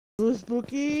Ooh,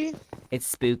 spooky. It's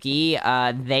spooky.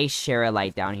 They share a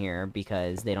light down here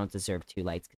because they don't deserve two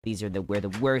lights. These are where the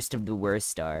worst of the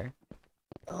worst are.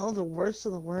 Oh, the worst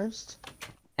of the worst.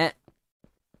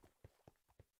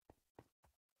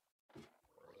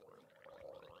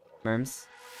 Merms.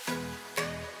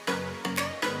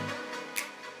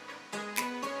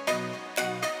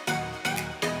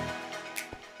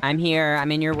 I'm here.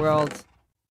 I'm in your world.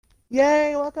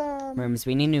 Yay, welcome. Merms,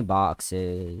 we need new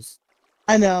boxes.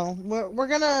 I know. We're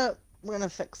gonna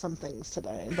fix some things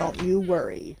today. Don't you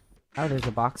worry. Oh, there's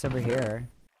a box over here.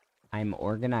 I'm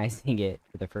organizing it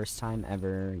for the first time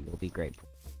ever. You'll be grateful.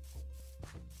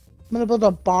 I'm gonna build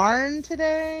a barn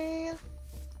today.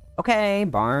 Okay,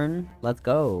 barn. Let's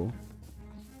go.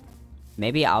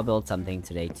 Maybe I'll build something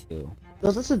today too.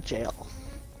 Build us a jail.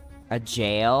 A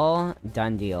jail?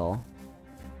 Done deal.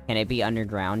 Can it be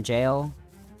underground jail?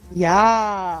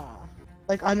 Yeah.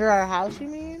 Like under our house, you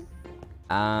mean?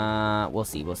 We'll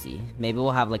see, we'll see. Maybe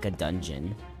we'll have like a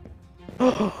dungeon.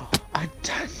 A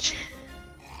dungeon.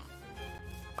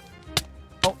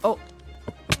 Oh.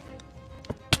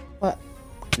 What?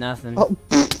 Nothing. Oh.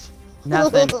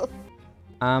 Nothing.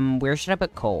 Where should I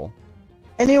put coal?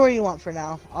 Anywhere you want for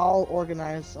now. I'll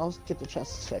organize. I'll get the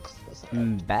chests fixed.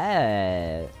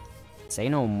 Bet. Say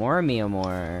no more, mi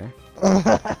amor.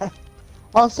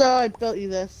 Also, I built you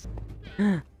this.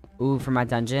 Ooh, for my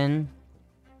dungeon.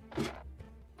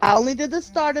 I only did the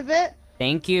start of it.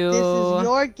 Thank you. This is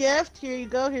your gift. Here you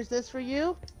go. Here's this for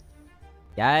you.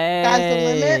 Yes. Sky's the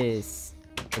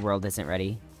limit. The world isn't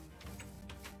ready.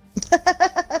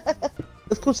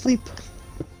 Let's go sleep.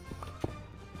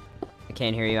 I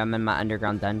can't hear you. I'm in my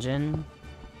underground dungeon.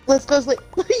 Let's go sleep.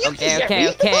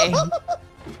 Okay.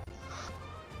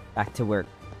 Back to work,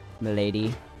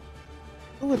 milady.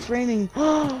 Oh, it's raining.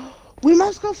 We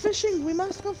must go fishing. We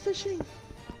must go fishing.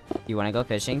 You want to go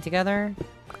fishing together?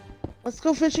 Let's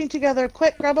go fishing together.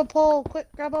 Quick, grab a pole. Quick,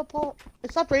 grab a pole.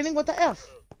 It stopped raining. What the F?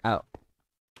 Oh.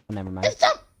 Never mind. It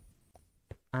stopped.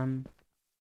 I'm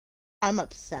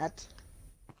upset.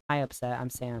 Hi, upset. I'm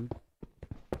Sam.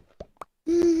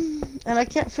 And I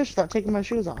can't fish without taking my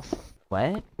shoes off.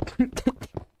 What?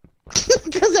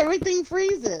 Because everything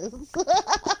freezes.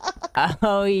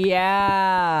 Oh,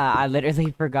 yeah. I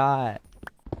literally forgot.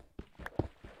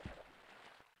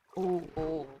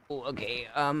 Oh, okay.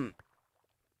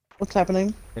 What's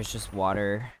happening? There's just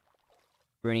water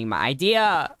ruining my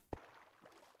idea.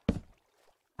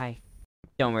 Hi.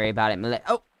 Don't worry about it,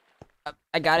 Oh!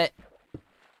 I got it.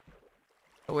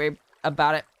 Don't worry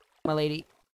about it, my lady.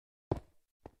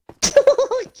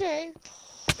 Okay.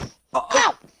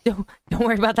 Oh, don't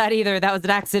worry about that either. That was an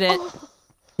accident.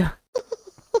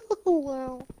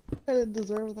 Wow. I didn't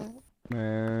deserve that.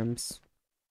 Merms.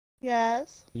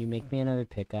 Yes. Can you make me another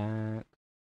pickaxe?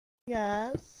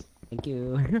 Yes. Thank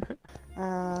you.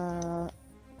 There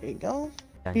you go.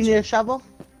 Dungeon. You need a shovel?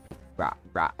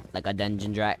 Rah, like a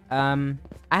dungeon drag. I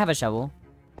have a shovel.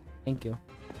 Thank you.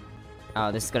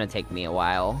 Oh, this is gonna take me a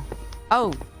while.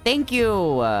 Oh, thank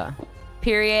you!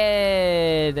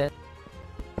 Period!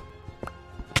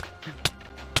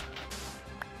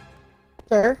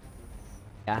 Sir?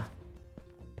 Yeah.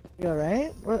 You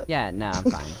alright? Yeah, no, I'm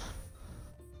fine.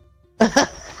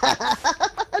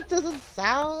 It doesn't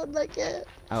sound like it.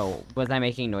 Oh, was I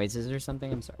making noises or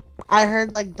something? I'm sorry. I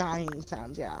heard like dying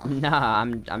sounds, yeah. No,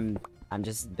 I'm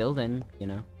just building, you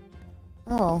know.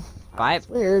 Oh, That's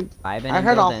weird. I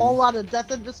heard a whole lot of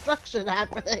death and destruction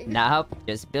happening. Nope,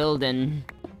 just building.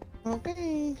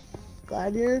 Okay,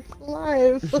 glad you're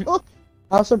alive. I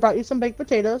also brought you some baked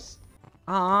potatoes.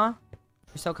 Aw,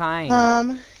 you're so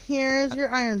kind. Here's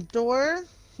your iron door.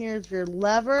 Here's your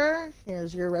lever.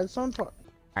 Here's your redstone torch.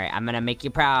 Alright, I'm gonna make you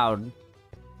proud.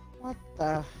 What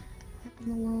the heck in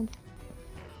the world?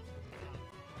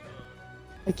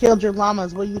 I killed your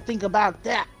llamas. What do you think about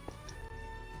that?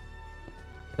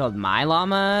 Killed my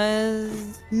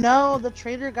llamas? No, the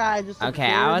trader guy just.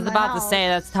 Okay, I was about to say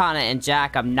that's Tana and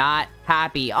Jack. I'm not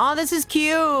happy. Oh, this is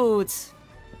cute!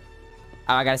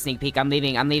 Oh, I got a sneak peek. I'm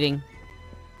leaving.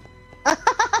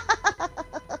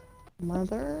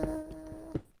 Mother.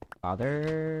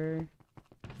 Father.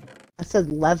 I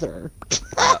said leather.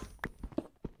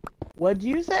 What'd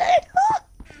you say?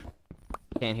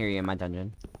 Can't hear you in my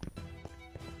dungeon.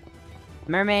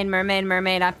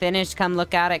 Mermaid, I finished. Come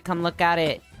look at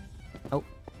it. Oh.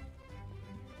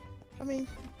 I mean.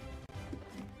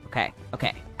 Okay.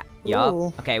 Yup.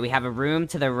 Ooh. Okay, we have a room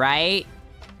to the right.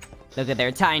 Look at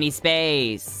their tiny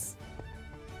space.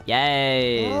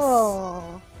 Yes.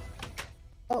 Oh.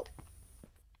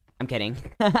 I'm kidding.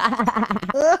 We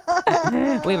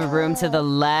have a room to the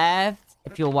left.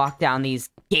 If you'll walk down these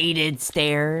gated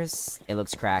stairs. It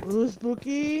looks cracked. Ooh,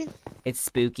 spooky. It's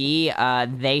spooky.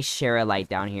 They share a light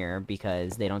down here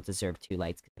because they don't deserve two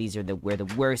lights. These are where the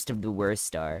worst of the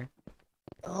worst are.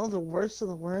 Oh, the worst of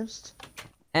the worst.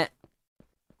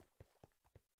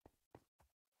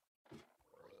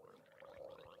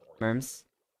 Merms,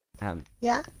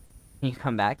 Yeah. can you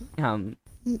come back?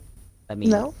 Let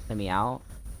me out.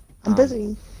 I'm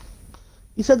busy.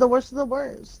 You said the worst of the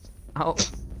worst. Oh.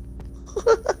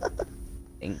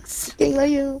 Thanks. King of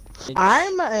you.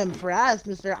 I'm impressed,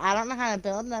 mister. I don't know how to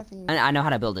build nothing. I know how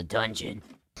to build a dungeon.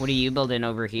 What are you building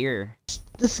over here?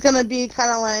 This is gonna be kind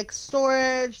of like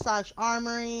storage /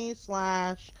 armory /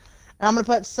 and I'm gonna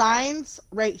put signs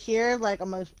right here. Like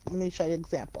let me show you an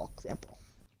example. It'll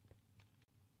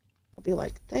be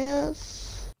like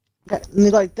this. Okay, and you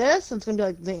go like this, and it's gonna be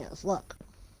like this. Look.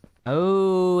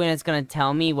 Oh, and it's gonna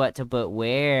tell me what to put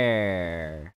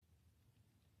where.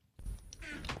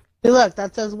 Hey, look,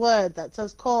 that says wood. That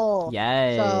says coal.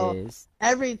 Yes. So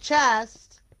every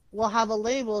chest will have a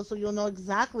label, so you'll know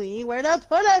exactly where to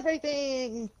put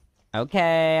everything.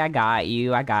 Okay, I got you.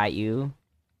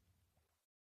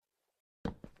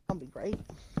 That'll be great.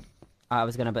 I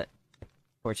was gonna put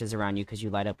torches around you because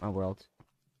you light up my world.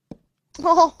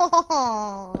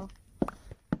 Oh,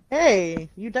 hey,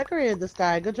 you decorated this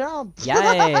guy. Good job.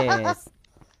 Yes.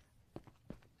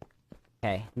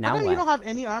 Okay, now what? You don't have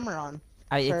any armor on.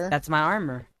 That's my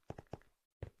armor.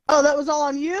 Oh, that was all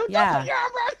on you? Yeah. Don't put your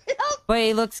armor on him. But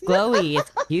it looks glowy.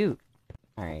 It's cute.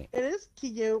 Alright. It is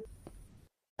cute.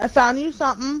 I found you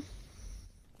something.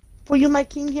 For you, my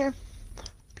king here.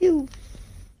 Pew.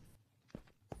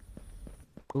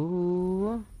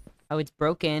 Ooh. Oh, it's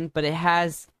broken, but it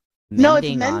has mending. No,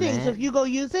 it's mending. On it. So if you go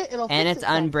use it, it'll and fix it's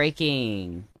itself.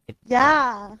 unbreaking.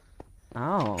 Yeah.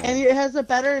 Oh. And it has a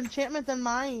better enchantment than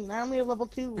mine. I only have level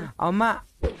 2. Oh my.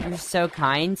 You're so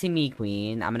kind to me,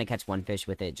 queen. I'm gonna catch one fish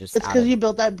with it. Just. It's because you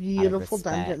built that beautiful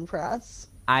dungeon for us.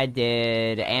 I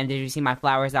did. And did you see my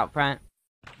flowers out front?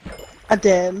 I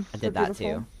did. I did that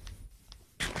too.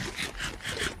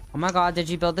 Oh my god, did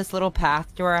you build this little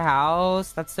path to our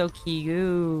house? That's so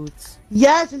cute.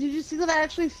 Yes, and did you see that I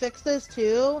actually fixed this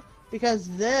too? Because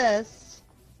this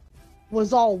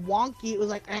was all wonky. It was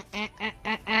like,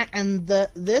 and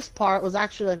this part was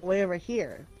actually like way over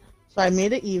here. So I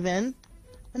made it even,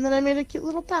 and then I made a cute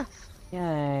little path.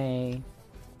 Yay.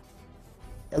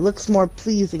 It looks more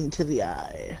pleasing to the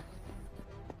eye.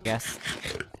 Yes.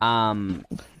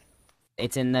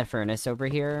 It's in the furnace over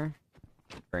here.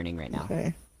 Burning right now.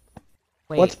 Okay.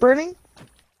 Wait. What's burning?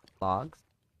 Logs.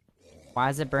 Why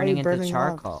is it burning into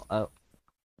charcoal? Logs? Oh.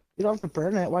 You don't have to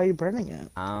burn it. Why are you burning it?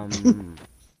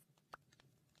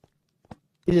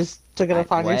 You just took it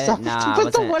upon yourself to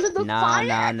put the wood in the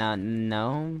fire?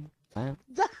 No. What?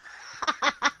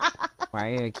 Why are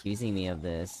you accusing me of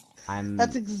this?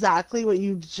 That's exactly what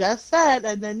you just said,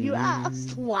 and then you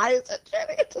asked, why is it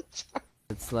turning into charcoal?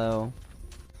 It's slow.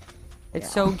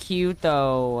 It's so cute,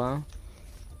 though.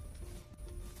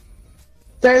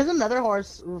 There is another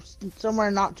horse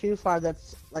somewhere not too far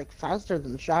that's, like, faster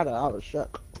than Shadow. I was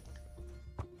shook.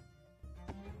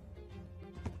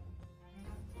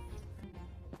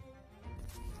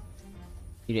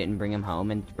 You didn't bring him home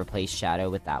and replace Shadow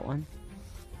with that one?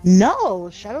 No!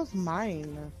 Shadow's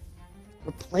mine.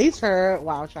 Replace her.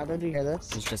 Wow, Shadow, do you hear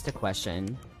this? It's just a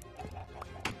question.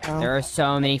 Oh. There are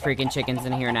so many freaking chickens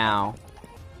in here now.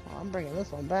 Well, I'm bringing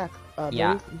this one back.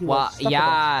 Yeah. Well,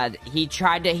 yeah, he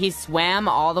swam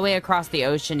all the way across the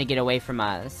ocean to get away from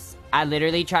us. I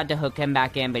literally tried to hook him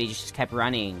back in, but he just kept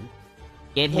running.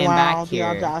 Get him back here.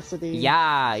 Wow, the audacity.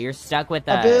 Yeah, you're stuck with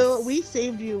us. Abu, we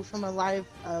saved you from a life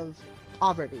of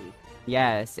poverty.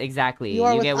 Yes, exactly. You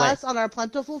are with us on our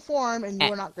plentiful form, and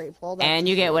you are not grateful. And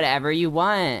you get whatever you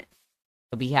want.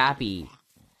 So be happy.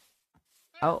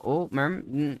 Oh,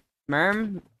 Merm.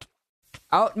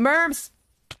 Oh, Merms!